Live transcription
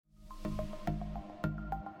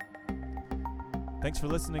Thanks for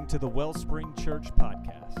listening to the Wellspring Church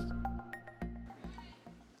podcast.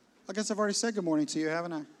 I guess I've already said good morning to you,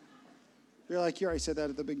 haven't I? You're like, you already said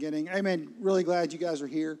that at the beginning. Amen. Really glad you guys are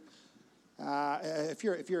here. If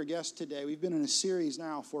you're a guest today, we've been in a series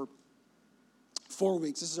now for 4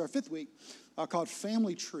 weeks. This is our 5th week called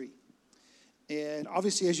Family Tree. And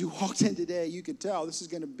obviously, as you walked in today, you could tell this is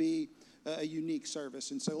going to be a unique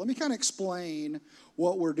service. And so let me kind of explain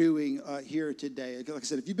what we're doing here today. Like I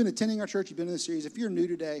said, if you've been attending our church, you've been in the series. If you're new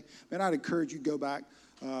today, man, I'd encourage you to go back,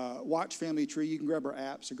 watch Family Tree. You can grab our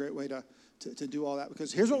app. It's a great way to do all that.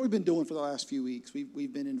 Because here's what we've been doing for the last few weeks.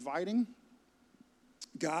 We've been inviting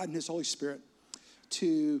God and His Holy Spirit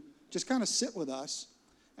to just kind of sit with us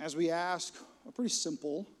as we ask a pretty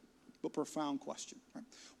simple but profound question. Right?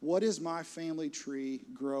 What is my family tree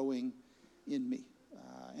growing in me?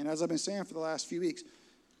 And as I've been saying for the last few weeks,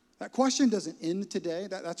 that question doesn't end today.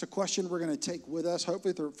 That's a question we're going to take with us,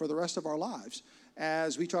 hopefully, for the rest of our lives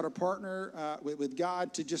as we try to partner with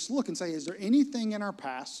God to just look and say, is there anything in our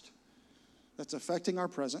past that's affecting our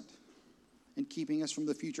present and keeping us from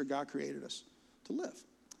the future God created us to live?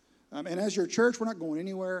 And as your church, we're not going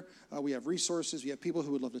anywhere. We have resources. We have people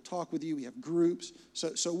who would love to talk with you. We have groups.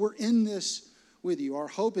 So we're in this with you. Our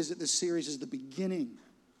hope is that this series is the beginning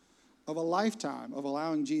of a lifetime of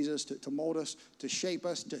allowing Jesus to mold us, to shape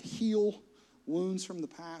us, to heal wounds from the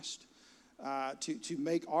past, to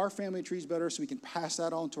make our family trees better so we can pass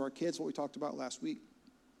that on to our kids, what we talked about last week.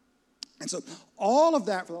 And so all of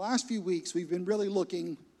that for the last few weeks, we've been really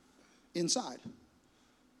looking inside.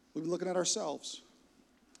 We've been looking at ourselves.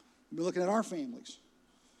 We've been looking at our families.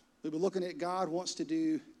 We've been looking at God wants to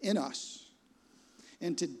do in us.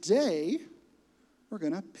 And today, we're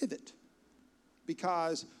going to pivot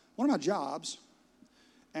because one of my jobs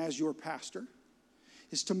as your pastor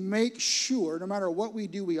is to make sure, no matter what we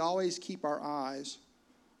do, we always keep our eyes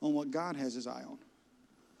on what God has His eye on.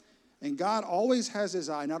 And God always has His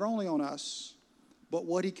eye not only on us, but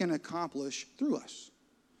what He can accomplish through us.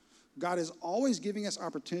 God is always giving us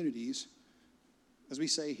opportunities, as we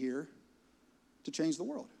say here, to change the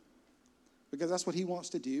world. Because that's what He wants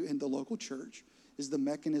to do, and the local church is the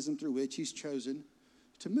mechanism through which He's chosen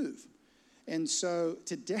to move. And so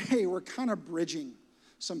today we're kind of bridging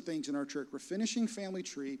some things in our church. We're finishing Family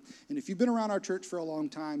Tree, and if you've been around our church for a long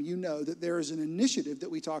time, you know that there is an initiative that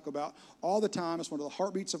we talk about all the time. It's one of the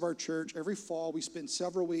heartbeats of our church. Every fall we spend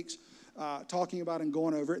several weeks talking about and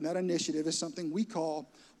going over it, and that initiative is something we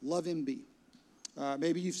call Love MB.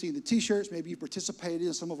 Maybe you've seen the T-shirts. Maybe you've participated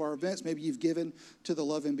in some of our events. Maybe you've given to the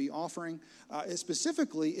Love MB offering. It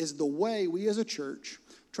specifically is the way we as a church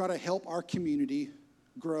try to help our community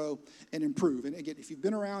grow and improve. And again, if you've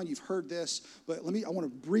been around, you've heard this, but I want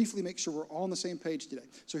to briefly make sure we're all on the same page today.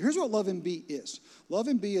 So here's what Love MB is. Love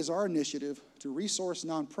MB is our initiative to resource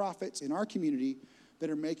nonprofits in our community that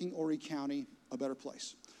are making Horry County a better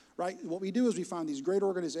place. Right? What we do is we find these great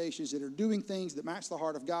organizations that are doing things that match the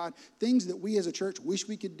heart of God, things that we as a church wish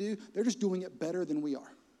we could do. They're just doing it better than we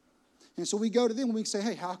are. And so we go to them and we say,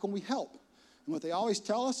 hey, how can we help? And what they always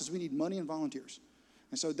tell us is we need money and volunteers.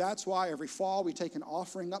 And so that's why every fall we take an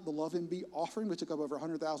offering up, the Love MB offering. We took up over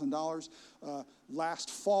 $100,000 last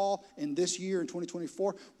fall, and this year in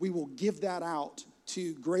 2024, we will give that out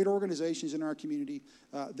to great organizations in our community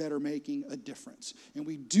that are making a difference. And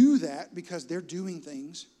we do that because they're doing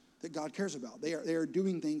things that God cares about. They are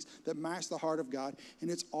doing things that match the heart of God,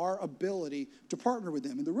 and it's our ability to partner with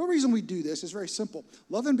them. And the real reason we do this is very simple.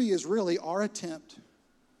 Love MB is really our attempt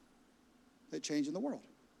at changing the world.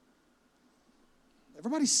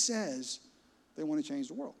 Everybody says they want to change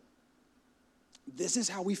the world. This is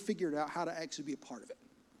how we figured out how to actually be a part of it.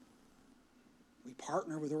 We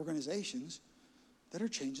partner with organizations that are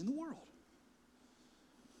changing the world.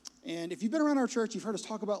 And if you've been around our church, you've heard us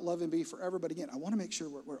talk about Love MB forever. But again, I want to make sure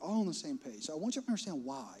we're all on the same page. So I want you to understand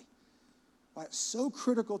why it's so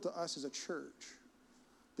critical to us as a church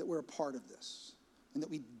that we're a part of this and that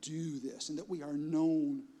we do this and that we are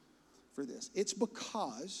known for this. It's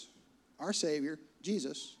because our Savior,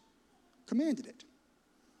 Jesus, commanded it.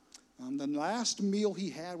 The last meal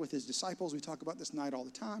He had with His disciples, we talk about this night all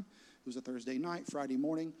the time. It was a Thursday night, Friday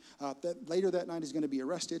morning. Later that night, He's going to be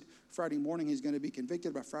arrested. Friday morning, He's going to be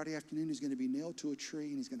convicted. By Friday afternoon, He's going to be nailed to a tree,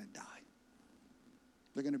 and He's going to die.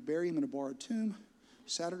 They're going to bury Him in a borrowed tomb.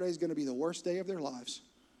 Saturday is going to be the worst day of their lives.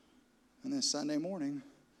 And then Sunday morning,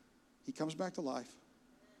 He comes back to life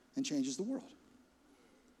and changes the world.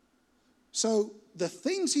 So the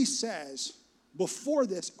things He says before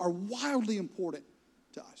this are wildly important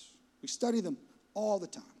to us. We study them all the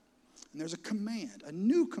time. And there's a command, a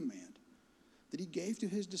new command, that He gave to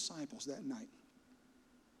His disciples that night.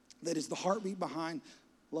 That is the heartbeat behind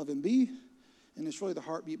Love MB. And it's really the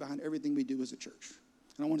heartbeat behind everything we do as a church.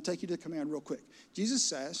 And I want to take you to the command real quick. Jesus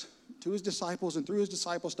says to his disciples and through his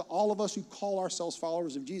disciples to all of us who call ourselves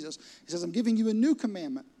followers of Jesus, he says, I'm giving you a new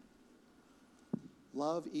commandment.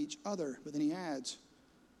 Love each other. But then he adds,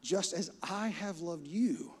 just as I have loved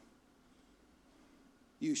you,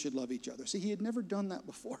 you should love each other. See, he had never done that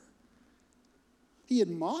before. He had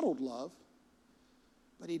modeled love,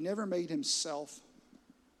 but he never made himself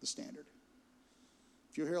the standard.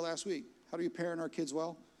 If you were here last week, how do we parent our kids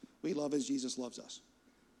well? We love as Jesus loves us.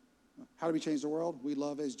 How do we change the world? We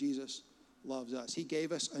love as Jesus loves us. He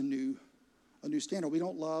gave us a new standard. We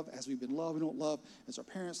don't love as we've been loved. We don't love as our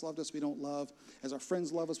parents loved us. We don't love as our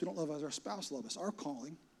friends love us. We don't love as our spouse loved us. Our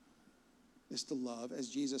calling is to love as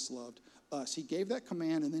Jesus loved us. He gave that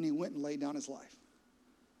command, and then he went and laid down his life.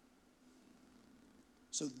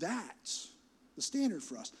 So that's the standard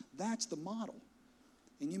for us. That's the model.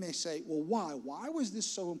 And you may say, well, why? Why was this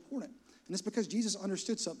so important? And it's because Jesus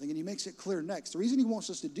understood something, and he makes it clear next. The reason he wants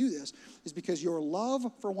us to do this is because your love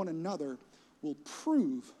for one another will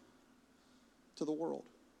prove to the world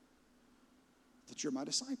that you're my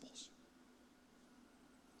disciples.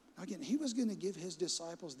 Now again, he was going to give his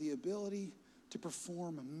disciples the ability to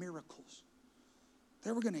perform miracles.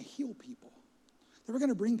 They were going to heal people. They were going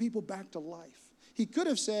to bring people back to life. He could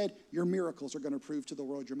have said, your miracles are going to prove to the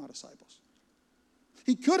world you're my disciples.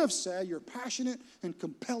 He could have said, your passionate and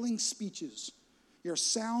compelling speeches, your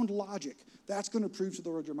sound logic, that's going to prove to the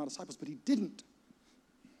world you're my disciples. But he didn't.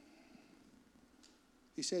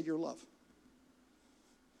 He said, your love.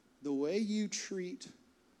 The way you treat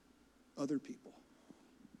other people.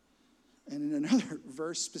 And in another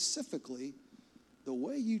verse specifically, the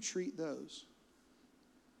way you treat those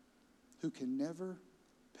who can never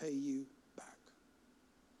pay you back.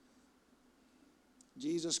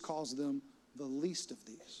 Jesus calls them the least of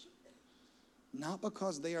these. Not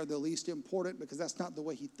because they are the least important, because that's not the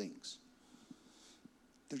way he thinks.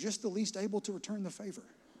 They're just the least able to return the favor.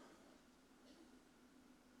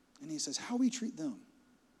 And he says, how we treat them,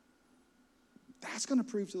 that's going to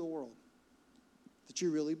prove to the world that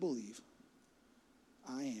you really believe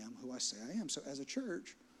I am who I say I am. So as a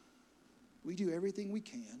church, we do everything we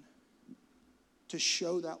can to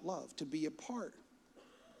show that love, to be a part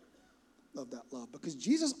of that love. Because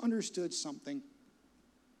Jesus understood something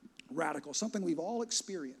radical, something we've all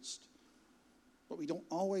experienced, but we don't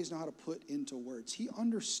always know how to put into words. He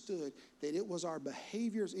understood that it was our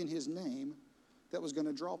behaviors in his name that was going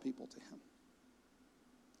to draw people to him.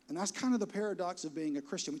 And that's kind of the paradox of being a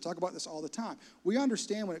Christian. We talk about this all the time. We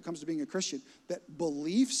understand when it comes to being a Christian that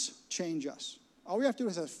beliefs change us. All we have to do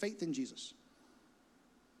is have faith in Jesus.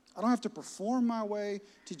 I don't have to perform my way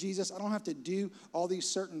to Jesus. I don't have to do all these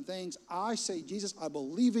certain things. I say, Jesus, I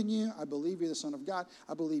believe in you. I believe you're the Son of God.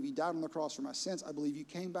 I believe you died on the cross for my sins. I believe you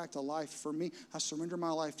came back to life for me. I surrender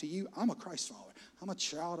my life to you. I'm a Christ follower. I'm a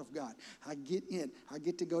child of God. I get in. I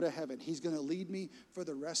get to go to heaven. He's going to lead me for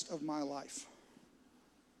the rest of my life.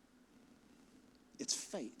 It's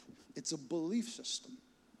faith. It's a belief system.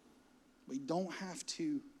 We don't have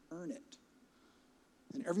to earn it.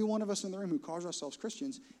 And every one of us in the room who calls ourselves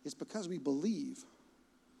Christians is because we believe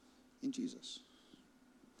in Jesus.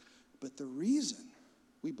 But the reason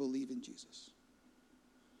we believe in Jesus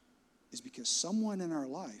is because someone in our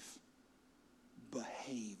life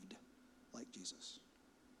behaved like Jesus.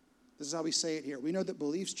 This is how we say it here. We know that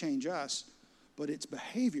beliefs change us, but it's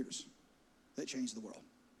behaviors that change the world.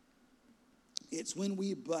 It's when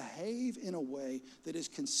we behave in a way that is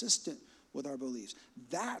consistent with our beliefs.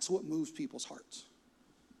 That's what moves people's hearts.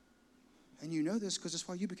 And you know this because it's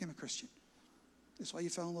why you became a Christian. It's why you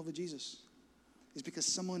fell in love with Jesus. It's because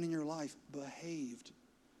someone in your life behaved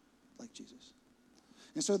like Jesus.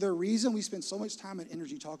 And so the reason we spend so much time and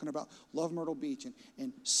energy talking about Love Myrtle Beach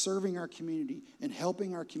and serving our community and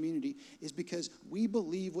helping our community is because we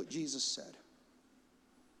believe what Jesus said.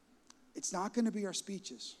 It's not going to be our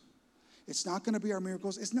speeches. It's not going to be our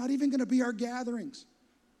miracles. It's not even going to be our gatherings.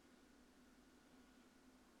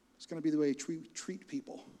 It's going to be the way we treat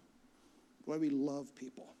people, the way we love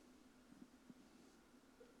people,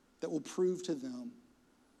 that will prove to them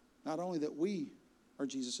not only that we are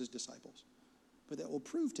Jesus' disciples, but that will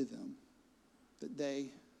prove to them that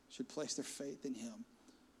they should place their faith in him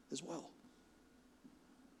as well.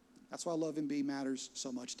 That's why Love MB matters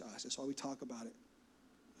so much to us. That's why we talk about it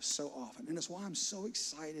so often. And that's why I'm so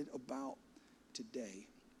excited about today.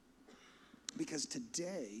 Because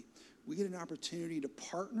today, we get an opportunity to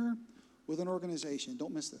partner with an organization,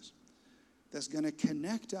 don't miss this, that's going to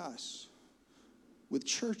connect us with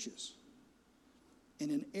churches in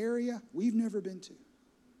an area we've never been to.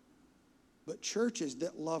 But churches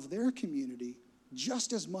that love their community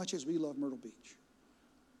just as much as we love Myrtle Beach.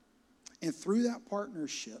 And through that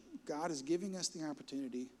partnership, God is giving us the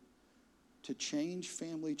opportunity to change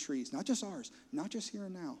family trees, not just ours, not just here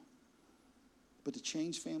and now, but to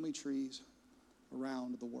change family trees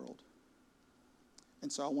around the world.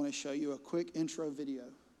 And so I want to show you a quick intro video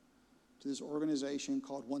to this organization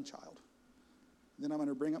called One Child. Then I'm going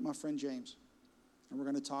to bring up my friend James, and we're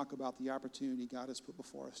going to talk about the opportunity God has put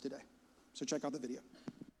before us today. So check out the video.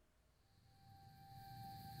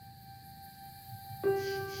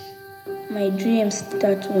 My dreams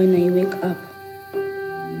start when I wake up.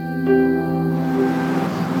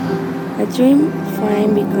 I dream of I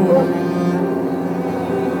become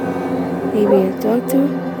maybe a doctor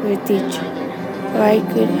or a teacher, or I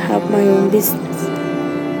could have my own business.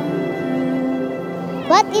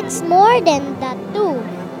 But it's more than that too.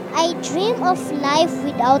 I dream of life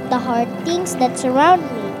without the hard things that surround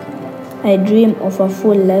me. I dream of a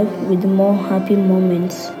full life with more happy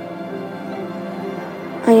moments.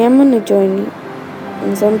 I am on a journey,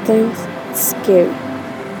 and sometimes it's scary,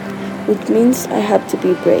 which means I have to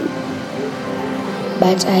be brave.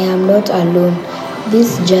 But I am not alone.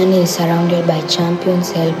 This journey is surrounded by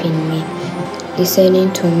champions helping me,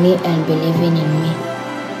 listening to me and believing in me.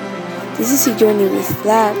 This is a journey with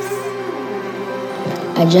laughs,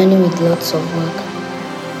 A journey with lots of work.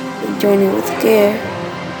 a journey with care,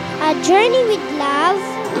 A journey with love.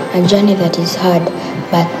 A journey that is hard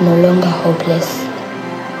but no longer hopeless.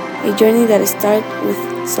 a journey that starts with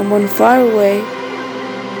someone far away,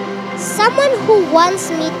 Someone who wants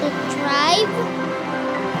me to thrive.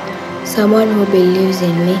 Someone who believes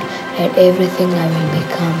in me and everything I will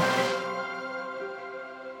become.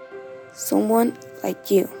 someone like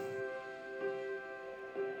you.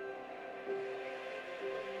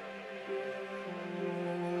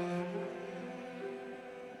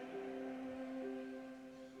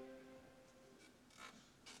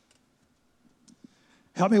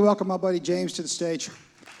 Help me welcome my buddy James to the stage.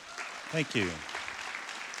 Thank you.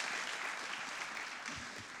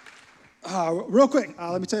 Real quick,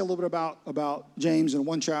 let me tell you a little bit about James and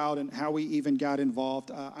One Child and how we even got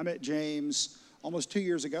involved. I met James almost 2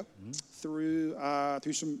 years ago through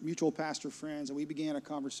some mutual pastor friends, and we began a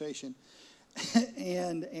conversation.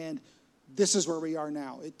 and this is where we are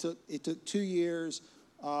now. It took 2 years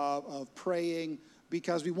of praying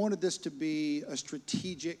because we wanted this to be a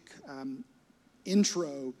strategic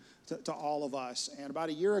intro to all of us. And about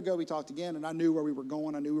a year ago, we talked again, and I knew where we were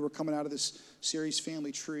going. I knew we were coming out of this series,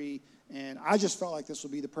 Family Tree, and I just felt like this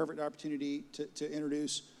would be the perfect opportunity to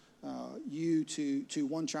introduce you to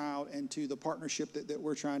One Child and to the partnership that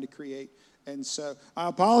we're trying to create. And so I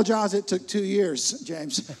apologize it took 2 years,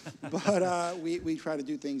 James, but we try to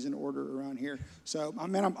do things in order around here. So,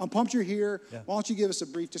 man, I'm pumped you're here. Yeah. Why don't you give us a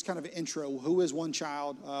brief, just kind of an intro. Who is One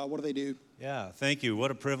Child? What do they do? Yeah, thank you.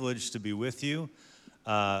 What a privilege to be with you.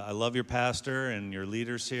 I love your pastor and your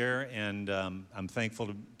leaders here, and I'm thankful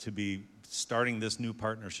to be starting this new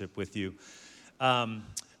partnership with you. And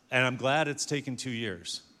I'm glad it's taken 2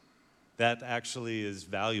 years. That actually is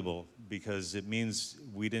valuable because it means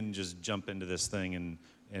we didn't just jump into this thing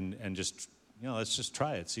and just, let's just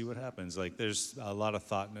try it, see what happens. Like there's a lot of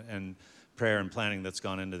thought and prayer and planning that's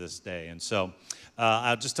gone into this day. And so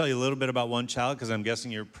I'll just tell you a little bit about One Child because I'm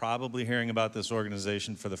guessing you're probably hearing about this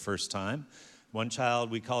organization for the first time. One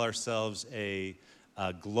Child, we call ourselves a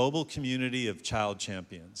global community of child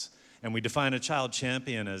champions. And we define a child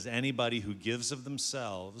champion as anybody who gives of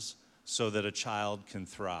themselves so that a child can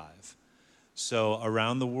thrive. So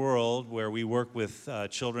around the world where we work with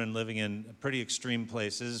children living in pretty extreme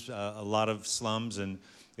places, a lot of slums and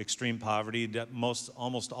extreme poverty,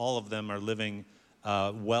 almost all of them are living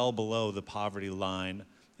well below the poverty line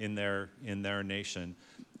in their nation.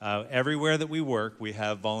 Everywhere that we work, we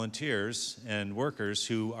have volunteers and workers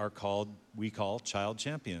who we call child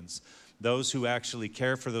champions. Those who actually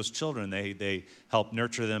care for those children, they help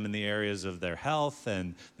nurture them in the areas of their health,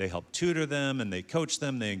 and they help tutor them, and they coach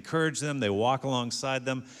them, they encourage them, they walk alongside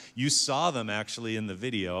them. You saw them actually in the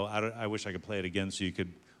video. I wish I could play it again so you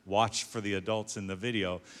could watch for the adults in the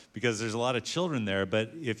video, because there's a lot of children there,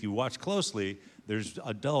 but if you watch closely, there's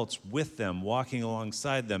adults with them, walking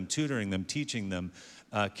alongside them, tutoring them, teaching them,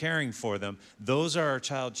 caring for them. Those are our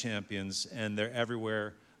child champions, and they're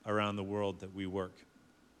everywhere around the world that we work.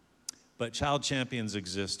 But child champions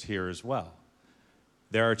exist here as well.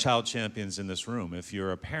 There are child champions in this room. If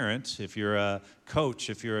you're a parent, if you're a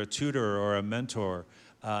coach, if you're a tutor or a mentor,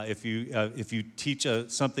 if you teach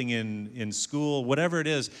something in school, whatever it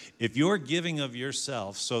is, if you're giving of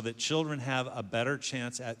yourself so that children have a better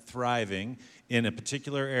chance at thriving in a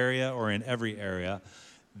particular area or in every area,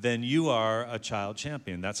 then you are a child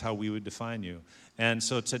champion. That's how we would define you. And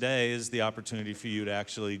so today is the opportunity for you to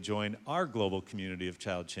actually join our global community of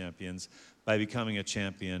child champions by becoming a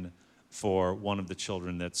champion for one of the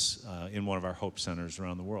children that's in one of our Hope Centers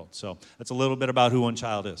around the world. So that's a little bit about who One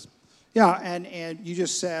Child is. Yeah, and you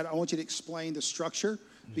just said, I want you to explain the structure,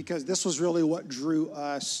 because this was really what drew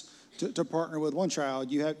us to partner with One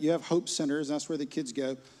Child. You have Hope Centers, and that's where the kids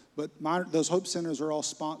go, but those Hope Centers are all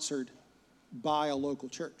sponsored by a local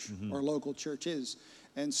church or local churches.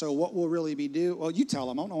 And so what we'll really be doing, well, you tell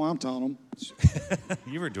them. I don't know why I'm telling them.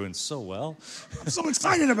 You were doing so well. I'm so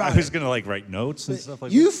excited about I was going to write notes and stuff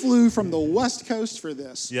like that. You flew from the West Coast for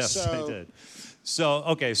this. Yes, so. I did.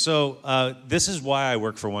 So this is why I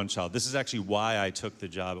work for One Child. This is actually why I took the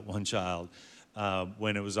job at One Child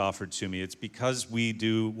when it was offered to me. It's because we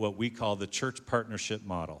do what we call the church partnership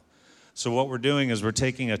model. So what we're doing is we're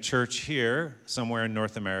taking a church here, somewhere in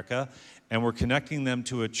North America, and we're connecting them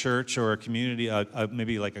to a church or a community,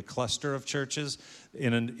 maybe like a cluster of churches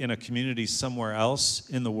in a community somewhere else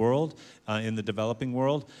in the world, in the developing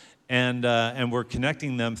world. And we're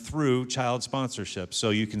connecting them through child sponsorship.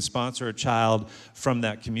 So you can sponsor a child from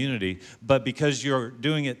that community. But because you're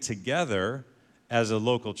doing it together as a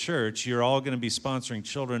local church, you're all going to be sponsoring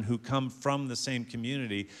children who come from the same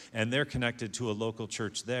community, and they're connected to a local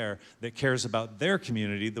church there that cares about their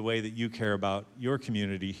community the way that you care about your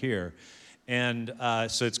community here. And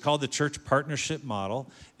so it's called the church partnership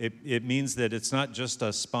model. It means that it's not just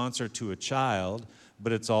a sponsor to a child,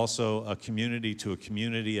 but it's also a community to a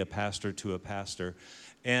community, a pastor to a pastor.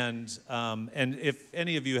 And if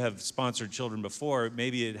any of you have sponsored children before,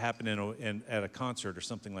 maybe it happened at a concert or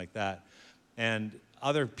something like that, and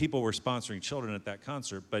other people were sponsoring children at that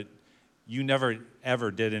concert, but you never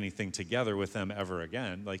ever did anything together with them ever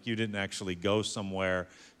again. Like, you didn't actually go somewhere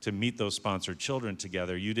to meet those sponsored children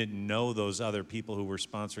together. You didn't know those other people who were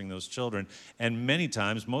sponsoring those children. And many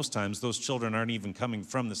times, most times, those children aren't even coming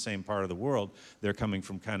from the same part of the world. They're coming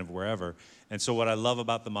from kind of wherever. And so what I love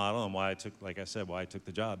about the model, and why I took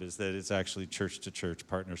the job, is that it's actually church-to-church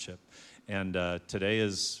partnership. And today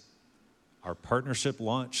is our partnership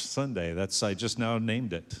launch Sunday. I just now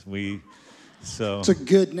named it. It's a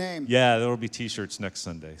good name. Yeah, there will be T-shirts next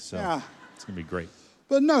Sunday, so yeah. It's going to be great.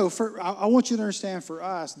 But no, I want you to understand, for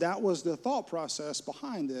us, that was the thought process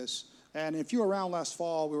behind this. And if you were around last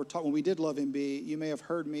fall, we were talking, when we did Love MB, you may have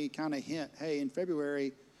heard me kind of hint, hey, in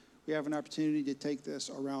February, we have an opportunity to take this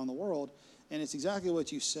around the world. And it's exactly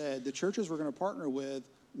what you said. The churches we're going to partner with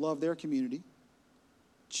love their community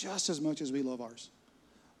just as much as we love ours.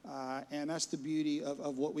 And that's the beauty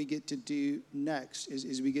of what we get to do next,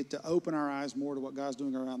 is we get to open our eyes more to what God's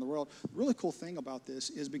doing around the world. The really cool thing about this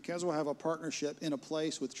is, because we'll have a partnership in a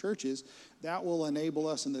place with churches, that will enable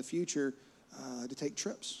us in the future to take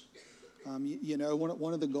trips.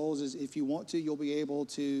 One of the goals is, if you want to, you'll be able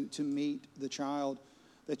to meet the child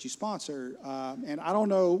that you sponsor. And I don't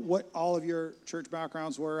know what all of your church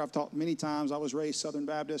backgrounds were. I've taught many times. I was raised Southern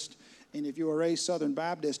Baptist. And if you were raised Southern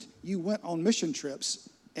Baptist, you went on mission trips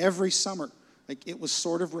every summer. Like, it was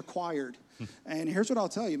sort of required. And here's what I'll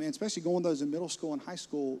tell you, man, especially going those in middle school and high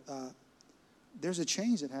school, there's a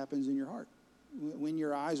change that happens in your heart when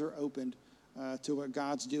your eyes are opened to what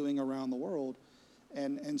God's doing around the world.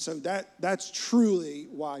 And so that's truly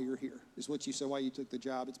why you're here, is what you said, why you took the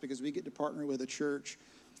job. It's because we get to partner with a church,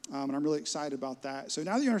 and I'm really excited about that. So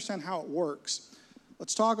now that you understand how it works,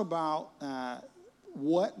 let's talk about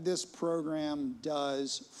what this program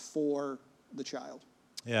does for the child.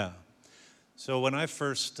 Yeah. So when I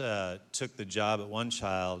first took the job at One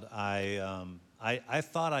Child, I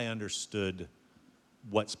thought I understood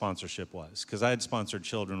what sponsorship was, because I had sponsored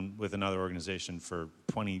children with another organization for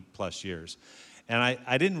 20 plus years. And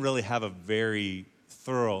I didn't really have a very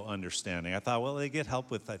thorough understanding. I thought, well, they get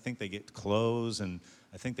help with, I think they get clothes, and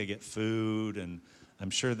I think they get food, and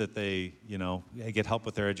I'm sure that they get help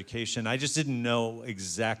with their education. I just didn't know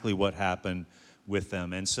exactly what happened with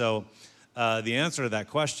them. And so the answer to that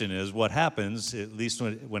question is, what happens, at least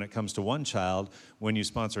when it comes to One Child, when you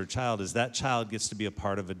sponsor a child, is that child gets to be a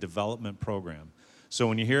part of a development program. So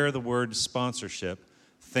when you hear the word sponsorship,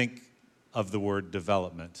 think of the word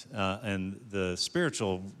development. And the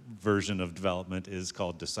spiritual version of development is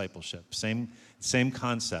called discipleship. Same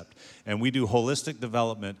concept. And we do holistic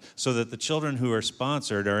development so that the children who are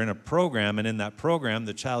sponsored are in a program, and in that program,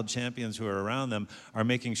 the child champions who are around them are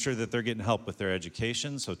making sure that they're getting help with their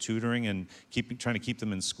education, so tutoring and trying to keep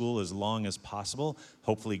them in school as long as possible.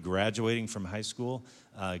 Hopefully graduating from high school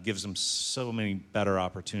gives them so many better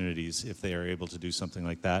opportunities if they are able to do something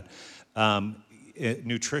like that.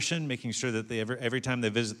 Nutrition, making sure that every time they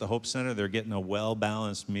visit the Hope Center, they're getting a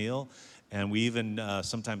well-balanced meal. And we even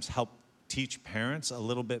sometimes help teach parents a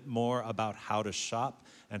little bit more about how to shop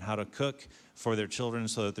and how to cook for their children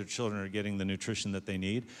so that their children are getting the nutrition that they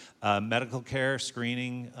need. Medical care,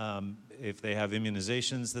 screening, if they have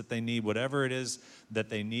immunizations that they need, whatever it is that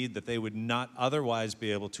they need that they would not otherwise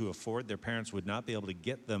be able to afford, their parents would not be able to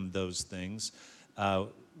get them those things.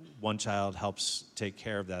 One Child helps take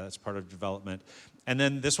care of that. That's part of development. And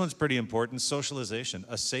then this one's pretty important, socialization,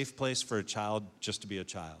 a safe place for a child just to be a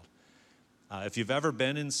child. If you've ever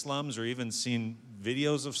been in slums or even seen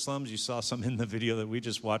videos of slums, you saw some in the video that we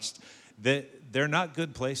just watched, they're not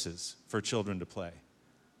good places for children to play.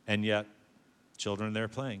 And yet, children, they're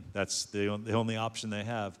playing. That's the only option they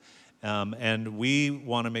have. And we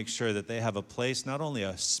want to make sure that they have a place, not only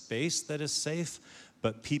a space that is safe,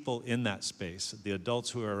 but people in that space, the adults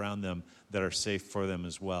who are around them that are safe for them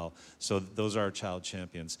as well. So those are our child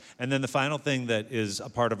champions. And then the final thing that is a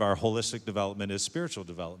part of our holistic development is spiritual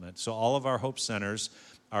development. So all of our Hope Centers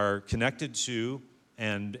are connected to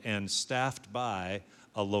and staffed by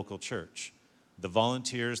a local church. The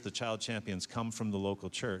volunteers, the child champions come from the local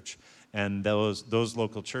church. And those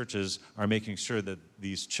local churches are making sure that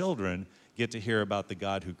these children get to hear about the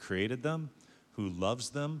God who created them, who loves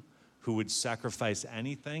them, who would sacrifice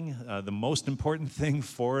anything, the most important thing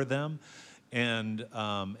for them, and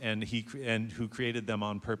who created them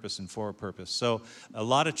on purpose and for a purpose. So a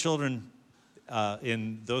lot of children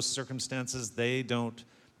in those circumstances, they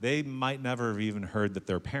might never have even heard that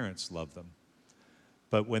their parents love them.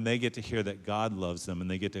 But when they get to hear that God loves them and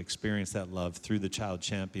they get to experience that love through the child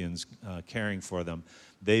champions caring for them,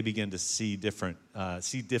 they begin to see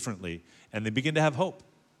differently, and they begin to have hope.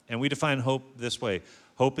 And we define hope this way.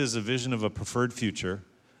 Hope is a vision of a preferred future,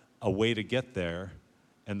 a way to get there,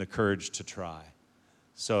 and the courage to try.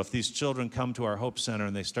 So if these children come to our Hope Center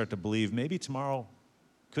and they start to believe maybe tomorrow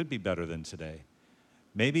could be better than today,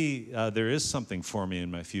 maybe there is something for me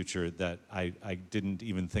in my future that I didn't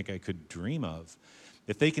even think I could dream of.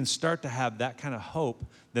 If they can start to have that kind of hope,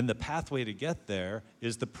 then the pathway to get there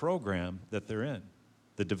is the program that they're in,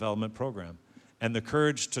 the development program. And the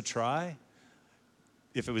courage to try,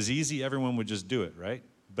 if it was easy, everyone would just do it, right?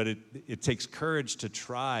 But it takes courage to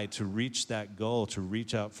try to reach that goal, to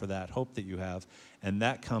reach out for that hope that you have. And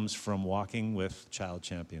that comes from walking with child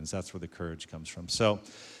champions. That's where the courage comes from. So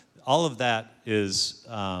all of that is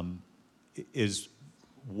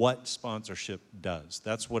what sponsorship does.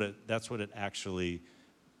 That's what it actually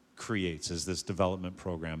creates, is this development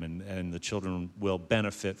program. And the children will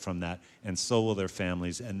benefit from that, and so will their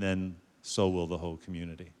families, and then so will the whole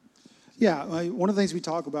community. Yeah, one of the things we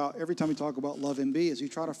talk about every time we talk about Love MB is we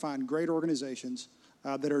try to find great organizations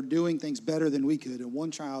that are doing things better than we could, and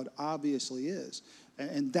One Child obviously is.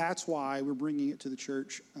 And that's why we're bringing it to the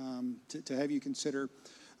church to have you consider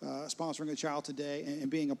sponsoring a child today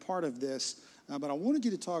and being a part of this. But I wanted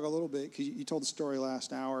you to talk a little bit, because you told the story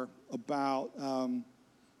last hour about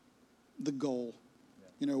the goal.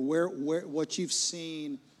 You know, where what you've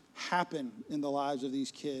seen happen in the lives of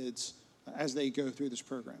these kids as they go through this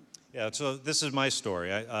program. Yeah, so this is my story.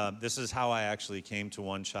 This is how I actually came to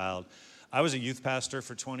One Child. I was a youth pastor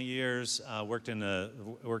for 20 years, worked in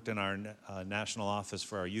our national office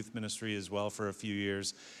for our youth ministry as well for a few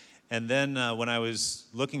years. And then when I was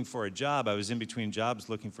looking for a job, I was in between jobs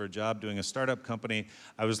looking for a job doing a startup company.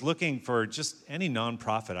 I was looking for just any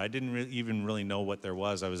nonprofit. I didn't even really know what there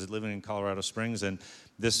was. I was living in Colorado Springs, and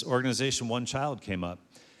this organization, One Child, came up.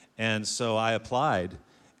 And so I applied.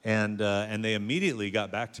 And they immediately got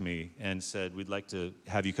back to me and said, we'd like to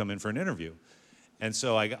have you come in for an interview. And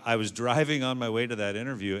so I was driving on my way to that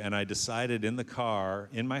interview, and I decided in the car,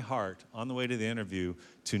 in my heart, on the way to the interview,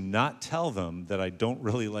 to not tell them that I don't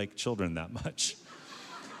really like children that much.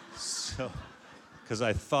 So, because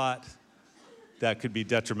I thought that could be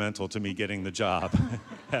detrimental to me getting the job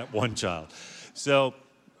at One Child. So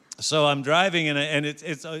I'm driving, and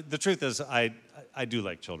it's the truth is I do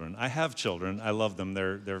like children. I have children. I love them.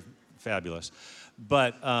 They're fabulous.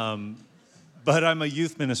 But I'm a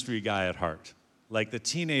youth ministry guy at heart. Like, the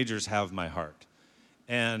teenagers have my heart.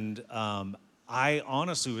 And I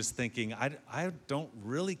honestly was thinking, I don't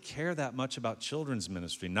really care that much about children's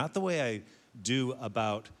ministry, not the way I do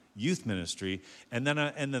about youth ministry. And then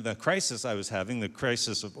the crisis I was having, the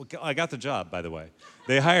crisis of, I got the job, by the way.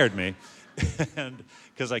 They hired me, and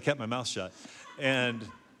because I kept my mouth shut.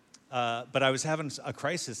 But I was having a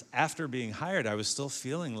crisis after being hired. I was still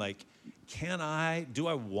feeling like, do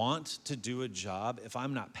I want to do a job if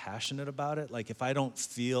I'm not passionate about it? Like, if I don't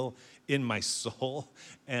feel in my soul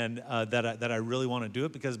and that I really want to do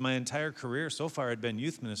it? Because my entire career so far had been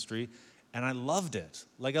youth ministry, and I loved it.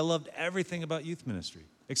 Like, I loved everything about youth ministry,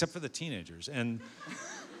 except for the teenagers. And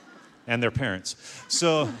and their parents.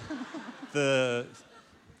 So the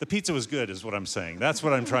pizza was good is what I'm saying. That's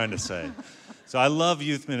what I'm trying to say. So I love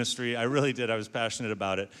youth ministry. I really did. I was passionate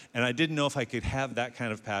about it. And I didn't know if I could have that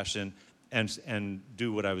kind of passion and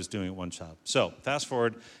do what I was doing at One Child. So fast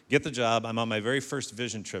forward, get the job. I'm on my very first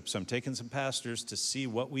vision trip. So I'm taking some pastors to see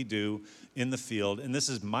what we do in the field. And this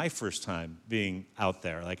is my first time being out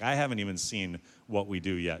there. Like, I haven't even seen what we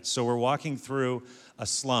do yet. So we're walking through a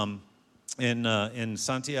slum in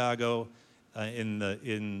Santiago, in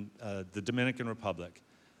the Dominican Republic.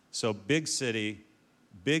 So big city,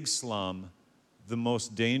 big slum, the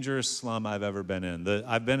most dangerous slum I've ever been in.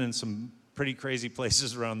 I've been in some pretty crazy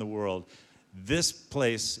places around the world. This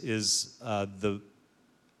place is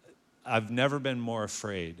I've never been more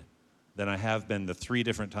afraid than I have been the 3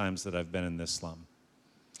 different times that I've been in this slum.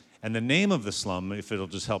 And the name of the slum, if it'll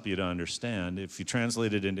just help you to understand, if you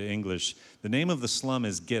translate it into English, the name of the slum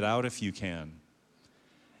is Get Out If You Can.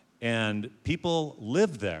 And people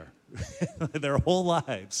live there their whole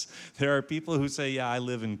lives. There are people who say, yeah, I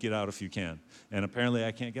live in Get Out If You Can. And apparently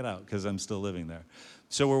I can't get out because I'm still living there.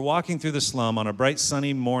 So we're walking through the slum on a bright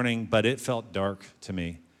sunny morning, but it felt dark to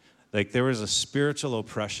me. Like, there was a spiritual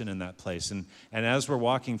oppression in that place. And as we're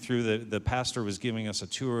walking through, the pastor was giving us a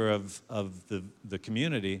tour of the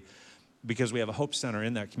community, because we have a Hope Center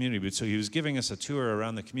in that community. But so he was giving us a tour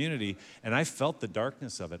around the community, and I felt the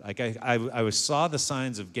darkness of it. Like, I saw the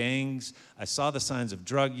signs of gangs. I saw the signs of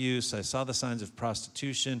drug use. I saw the signs of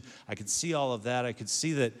prostitution. I could see all of that. I could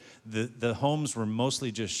see that the homes were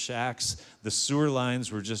mostly just shacks. The sewer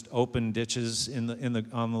lines were just open ditches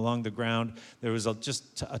along the ground. There was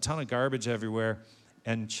just a ton of garbage everywhere,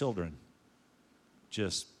 and children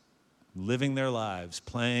just living their lives,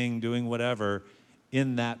 playing, doing whatever,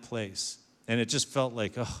 in that place. And it just felt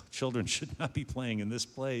like, oh, children should not be playing in this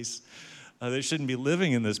place. They shouldn't be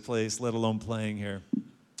living in this place, let alone playing here.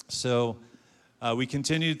 So we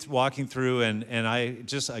continued walking through, and I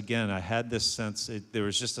just, again, I had this sense, there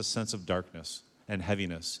was just a sense of darkness and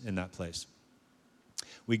heaviness in that place.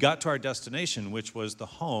 We got to our destination, which was the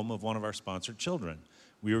home of one of our sponsored children.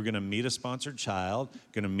 We were going to meet a sponsored child,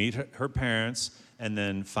 going to meet her parents, and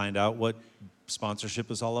then find out what sponsorship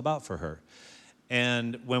was all about for her.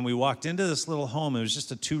 And when we walked into this little home, it was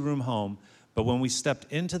just a 2-room home, but when we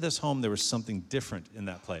stepped into this home, there was something different in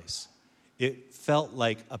that place. It felt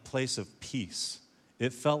like a place of peace.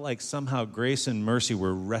 It felt like somehow grace and mercy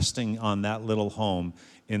were resting on that little home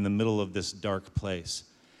in the middle of this dark place.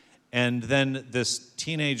 And then this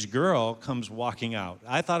teenage girl comes walking out.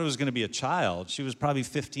 I thought it was going to be a child. She was probably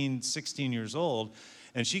 15, 16 years old.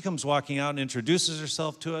 And she comes walking out and introduces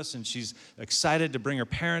herself to us, and she's excited to bring her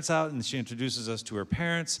parents out, and she introduces us to her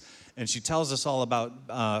parents, and she tells us all about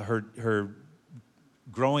her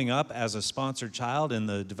growing up as a sponsored child in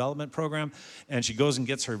the development program, and she goes and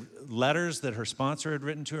gets her letters that her sponsor had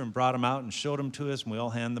written to her and brought them out and showed them to us, and we all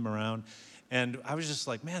hand them around. And I was just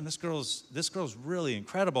like, man, this girl's really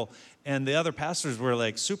incredible. And the other pastors were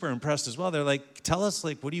like super impressed as well. They're like, tell us,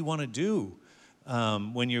 like, what do you want to do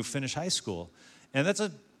when you finish high school? And that's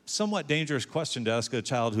a somewhat dangerous question to ask a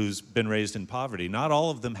child who's been raised in poverty. Not all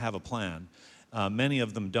of them have a plan. Many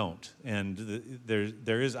of them don't. And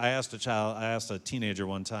I asked a teenager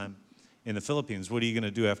one time in the Philippines, what are you going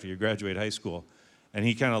to do after you graduate high school? And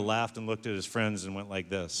he kind of laughed and looked at his friends and went like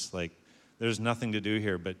this, like, there's nothing to do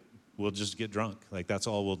here, but we'll just get drunk. Like, that's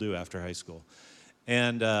all we'll do after high school.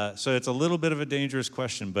 And so it's a little bit of a dangerous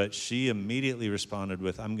question, but she immediately responded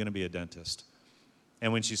with, I'm going to be a dentist.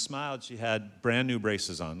 And when she smiled, she had brand new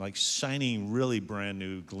braces on, like shiny, really brand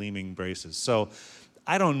new, gleaming braces. So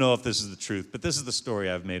I don't know if this is the truth, but this is the story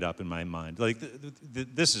I've made up in my mind. Like,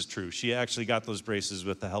 this is true. She actually got those braces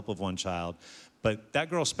with the help of One Child. But that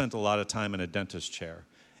girl spent a lot of time in a dentist chair,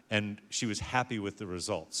 and she was happy with the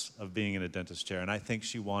results of being in a dentist chair. And I think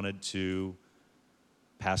she wanted to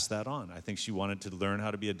pass that on. I think she wanted to learn how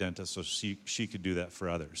to be a dentist so she could do that for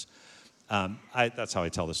others. That's how I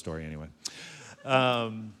tell the story anyway.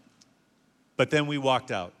 But then we walked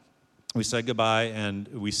out. We said goodbye, and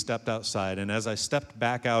we stepped outside. And as I stepped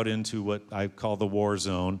back out into what I call the war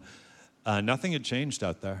zone, nothing had changed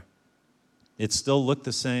out there. It still looked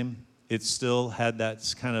the same. It still had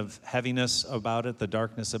that kind of heaviness about it, the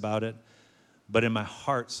darkness about it. But in my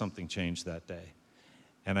heart, something changed that day.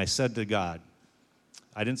 And I said to God,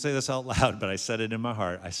 I didn't say this out loud, but I said it in my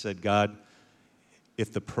heart. I said, God,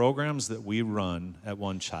 if the programs that we run at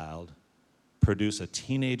One Child produce a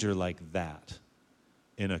teenager like that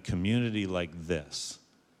in a community like this,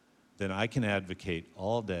 then I can advocate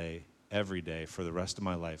all day, every day, for the rest of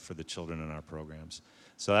my life for the children in our programs.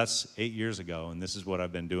 So that's 8 years ago, and this is what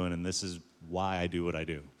I've been doing, and this is why I do what I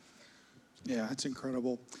do. Yeah, it's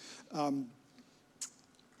incredible.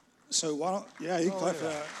 So why don't, yeah, you can clap for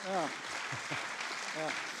that. Yeah.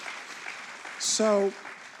 Yeah. So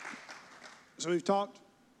we've talked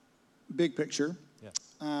big picture. Yeah.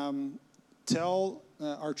 Tell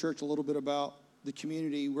our church a little bit about the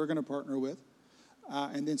community we're going to partner with,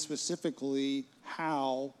 and then specifically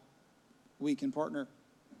how we can partner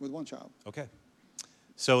with One Child. Okay.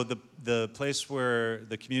 So the place where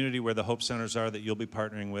the community where the Hope Centers are that you'll be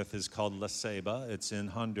partnering with is called La Ceiba. It's in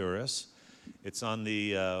Honduras. It's on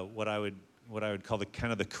the what I would call the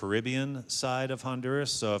kind of the Caribbean side of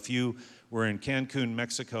Honduras. So if you were in Cancun,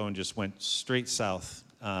 Mexico, and just went straight south,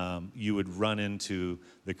 you would run into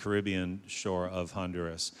the Caribbean shore of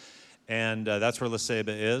Honduras, and that's where La Ceiba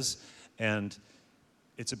is. And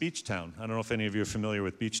it's a beach town. I don't know if any of you are familiar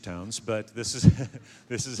with beach towns, but this is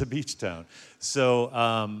this is a beach town. So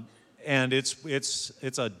and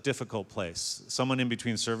it's a difficult place. Someone in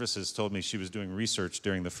between services told me she was doing research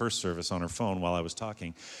during the first service on her phone while I was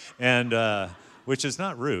talking, and which is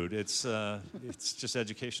not rude. It's just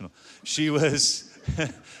educational. She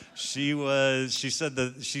said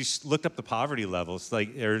that she looked up the poverty levels,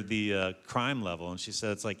 or the crime level, and she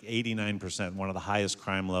said it's like 89%, one of the highest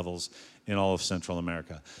crime levels in all of Central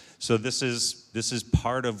America. So this is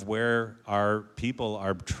part of where our people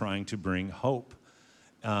are trying to bring hope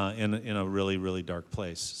in a really, really dark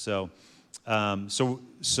place. So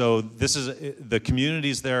this is the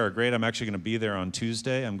communities there are great. I'm actually going to be there on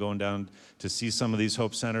Tuesday. I'm going down to see some of these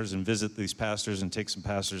Hope Centers and visit these pastors and take some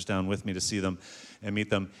pastors down with me to see them and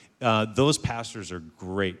meet them. Those pastors are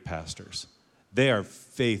great pastors. They are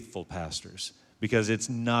faithful pastors, because it's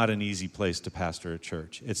not an easy place to pastor a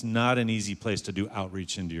church. It's not an easy place to do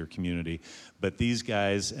outreach into your community. But these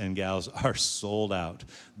guys and gals are sold out.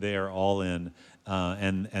 They are all in,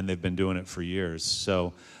 and they've been doing it for years.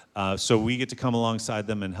 So we get to come alongside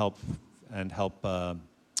them and help kind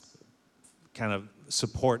of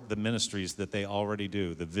support the ministries that they already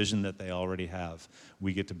do, the vision that they already have.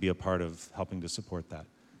 We get to be a part of helping to support that.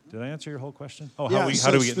 Did I answer your whole question? Oh, how do we get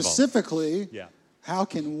involved? Specifically, yeah. How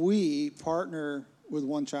can we partner with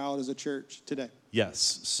One Child as a church today?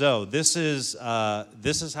 Yes. So this is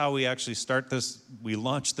how we actually start this. We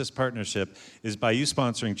launch this partnership is by you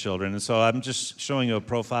sponsoring children. And so I'm just showing you a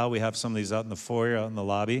profile. We have some of these out in the foyer, out in the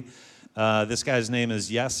lobby. This guy's name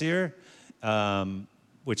is Yasir,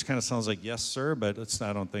 which kind of sounds like yes, sir, but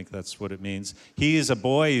I don't think that's what it means. He is a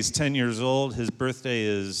boy. He's 10 years old. His birthday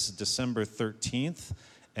is December 13th.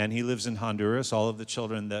 And he lives in Honduras. All of the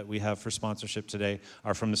children that we have for sponsorship today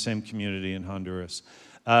are from the same community in Honduras.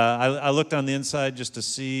 I looked on the inside just to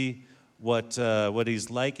see what he's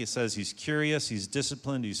like. He says he's curious, he's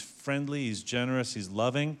disciplined, he's friendly, he's generous, he's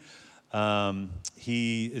loving.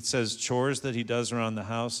 It says chores that he does around the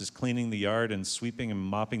house is cleaning the yard and sweeping and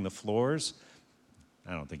mopping the floors.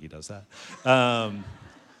 I don't think he does that.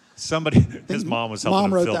 His mom was helping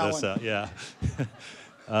him fill this out. Yeah.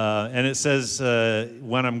 And it says,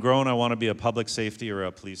 when I'm grown, I want to be a public safety or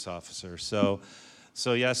a police officer. So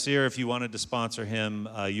Yasir, if you wanted to sponsor him,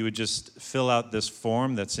 you would just fill out this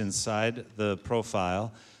form that's inside the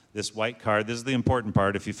profile, this white card. This is the important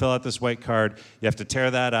part. If you fill out this white card, you have to tear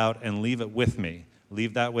that out and leave it with me.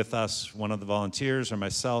 Leave that with us, one of the volunteers or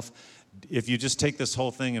myself. If you just take this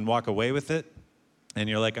whole thing and walk away with it, and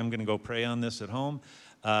you're like, I'm going to go pray on this at home,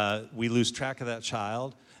 we lose track of that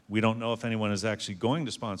child. We don't know if anyone is actually going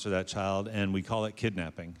to sponsor that child, and we call it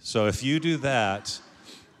kidnapping. So if you do that,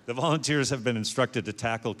 the volunteers have been instructed to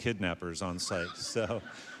tackle kidnappers on site. So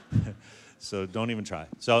don't even try.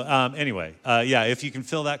 So anyway, if you can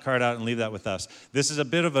fill that card out and leave that with us. This is a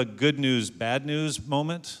bit of a good news, bad news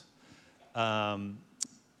moment.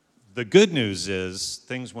 The good news is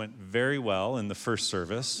things went very well in the first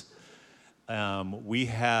service. We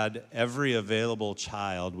had every available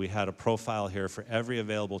child. We had a profile here for every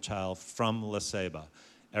available child from La Ceiba.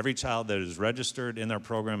 Every child that is registered in our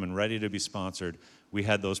program and ready to be sponsored, we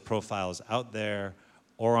had those profiles out there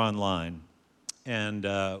or online. And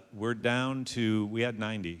we had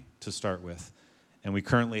 90 to start with, and we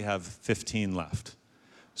currently have 15 left.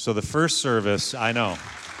 So the first service, I know.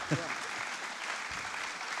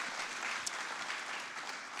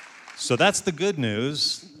 So that's the good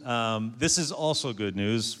news. This is also good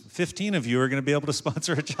news. 15 of you are going to be able to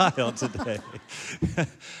sponsor a child today.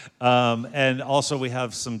 And also we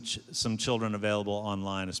have some children available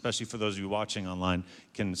online, especially for those of you watching online,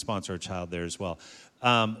 can sponsor a child there as well.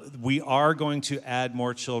 We are going to add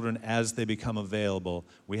more children as they become available.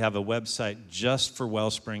 We have a website just for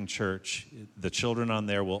Wellspring Church. The children on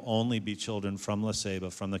there will only be children from La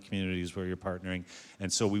Ceiba, from the communities where you're partnering.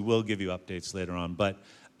 And so we will give you updates later on. But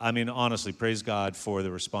I mean, honestly, praise God for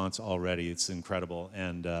the response already. It's incredible.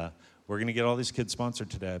 And we're going to get all these kids sponsored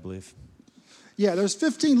today, I believe. Yeah, there's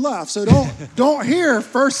 15 left, so don't hear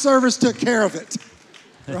first service took care of it,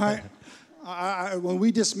 right? When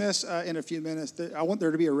we dismiss in a few minutes, I want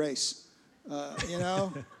there to be a race,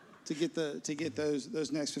 to get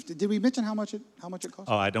those next 15. Did we mention how much it costs?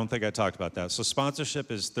 Oh, I don't think I talked about that. So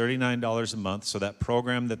sponsorship is $39 a month. So that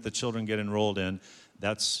program that the children get enrolled in,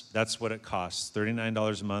 that's what it costs.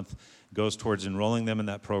 $39 a month goes towards enrolling them in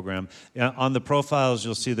that program. On the profiles,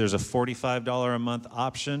 you'll see there's a $45 a month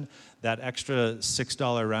option. That extra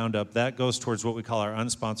 $6 roundup, that goes towards what we call our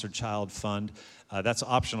unsponsored child fund. That's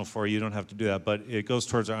optional for you. You don't have to do that, but it goes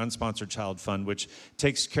towards our unsponsored child fund, which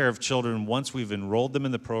takes care of children once we've enrolled them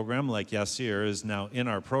in the program, like Yasir is now in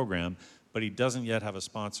our program, but he doesn't yet have a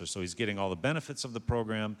sponsor. So he's getting all the benefits of the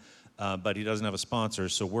program, but he doesn't have a sponsor.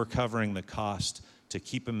 So we're covering the cost to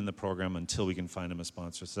keep him in the program until we can find him a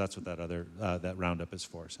sponsor. So that's what that roundup is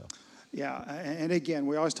for. So. Yeah, and again,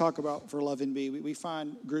 we always talk about for Love and Be, we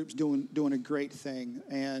find groups doing a great thing,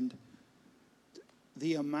 and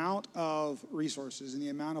the amount of resources and the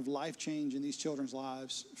amount of life change in these children's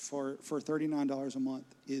lives for $39 a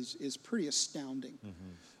month is pretty astounding.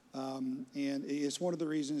 Mm-hmm. And it's one of the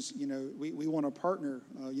reasons, we want to partner.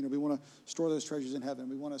 We want to store those treasures in heaven.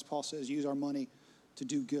 We want, as Paul says, use our money to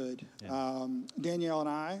do good. Yeah. Danielle and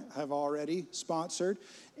I have already sponsored,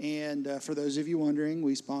 and for those of you wondering,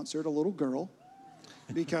 we sponsored a little girl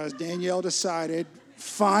because Danielle decided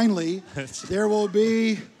finally there will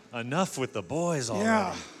be enough with the boys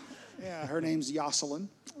already. Yeah. Her name's Yoselin,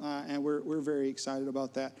 and we're very excited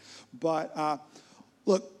about that. But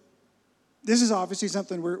look, this is obviously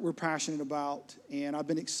something we're passionate about, and I've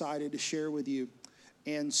been excited to share with you.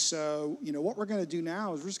 And so, what we're going to do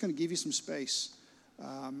now is we're just going to give you some space.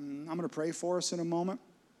 I'm going to pray for us in a moment,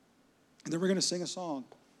 and then we're going to sing a song.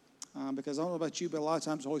 Because I don't know about you, but a lot of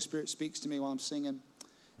times the Holy Spirit speaks to me while I'm singing.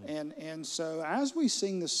 And so as we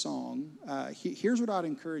sing this song, here's what I'd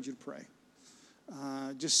encourage you to pray.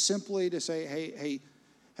 Just simply to say,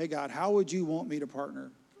 hey, God, how would you want me to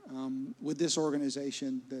partner with this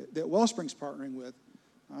organization that Wellspring's partnering with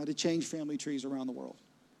to change family trees around the world?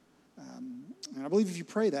 And I believe if you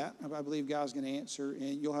pray that, I believe God's going to answer,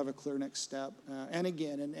 and you'll have a clear next step. And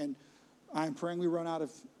again, and I'm praying we run out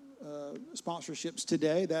of sponsorships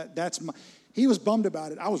today. He was bummed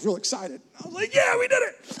about it. I was real excited. I was like, yeah, we did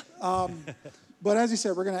it. But as he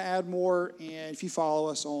said, we're going to add more. And if you follow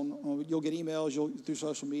us you'll get emails, through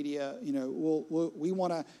social media. We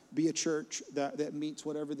want to be a church that meets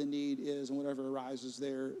whatever the need is and whatever arises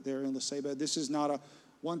there in LaCeiba. This is not a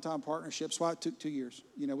one-time partnership. That's why it took 2 years.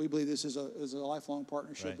 We believe this is a lifelong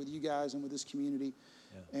partnership with you guys and with this community.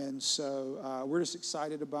 Yeah. And so we're just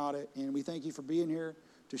excited about it. And we thank you for being here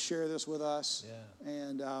to share this with us. Yeah.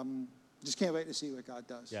 And just can't wait to see what God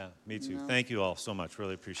does. Yeah, me too. Thank you all so much.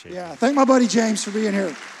 Really appreciate it. Yeah, thank my buddy James for being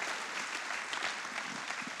here.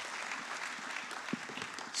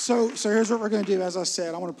 So here's what we're going to do. As I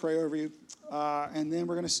said, I want to pray over you, and then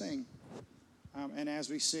we're going to sing. And as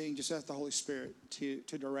we sing, just ask the Holy Spirit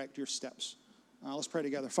to direct your steps. Let's pray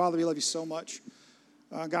together. Father, we love you so much.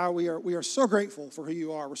 God, we are so grateful for who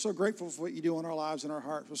you are. We're so grateful for what you do in our lives and our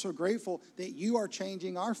hearts. We're so grateful that you are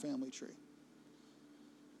changing our family tree.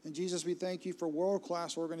 And Jesus, we thank you for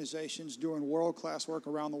world-class organizations doing world-class work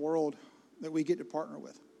around the world that we get to partner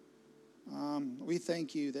with. We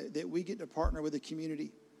thank you that we get to partner with a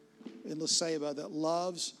community in LaCeiba that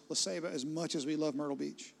loves LaCeiba as much as we love Myrtle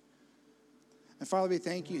Beach. And Father, we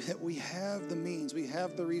thank you that we have the means, we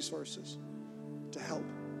have the resources to help.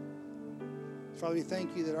 Father, we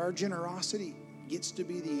thank you that our generosity gets to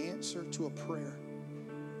be the answer to a prayer.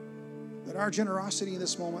 That our generosity in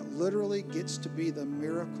this moment literally gets to be the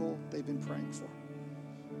miracle they've been praying for.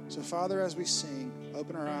 So, Father, as we sing,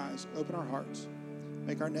 open our eyes, open our hearts,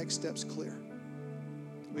 make our next steps clear.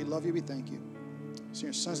 We love you, we thank you. So in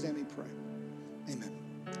your Son's name we pray. Amen.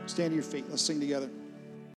 Stand to your feet. Let's sing together.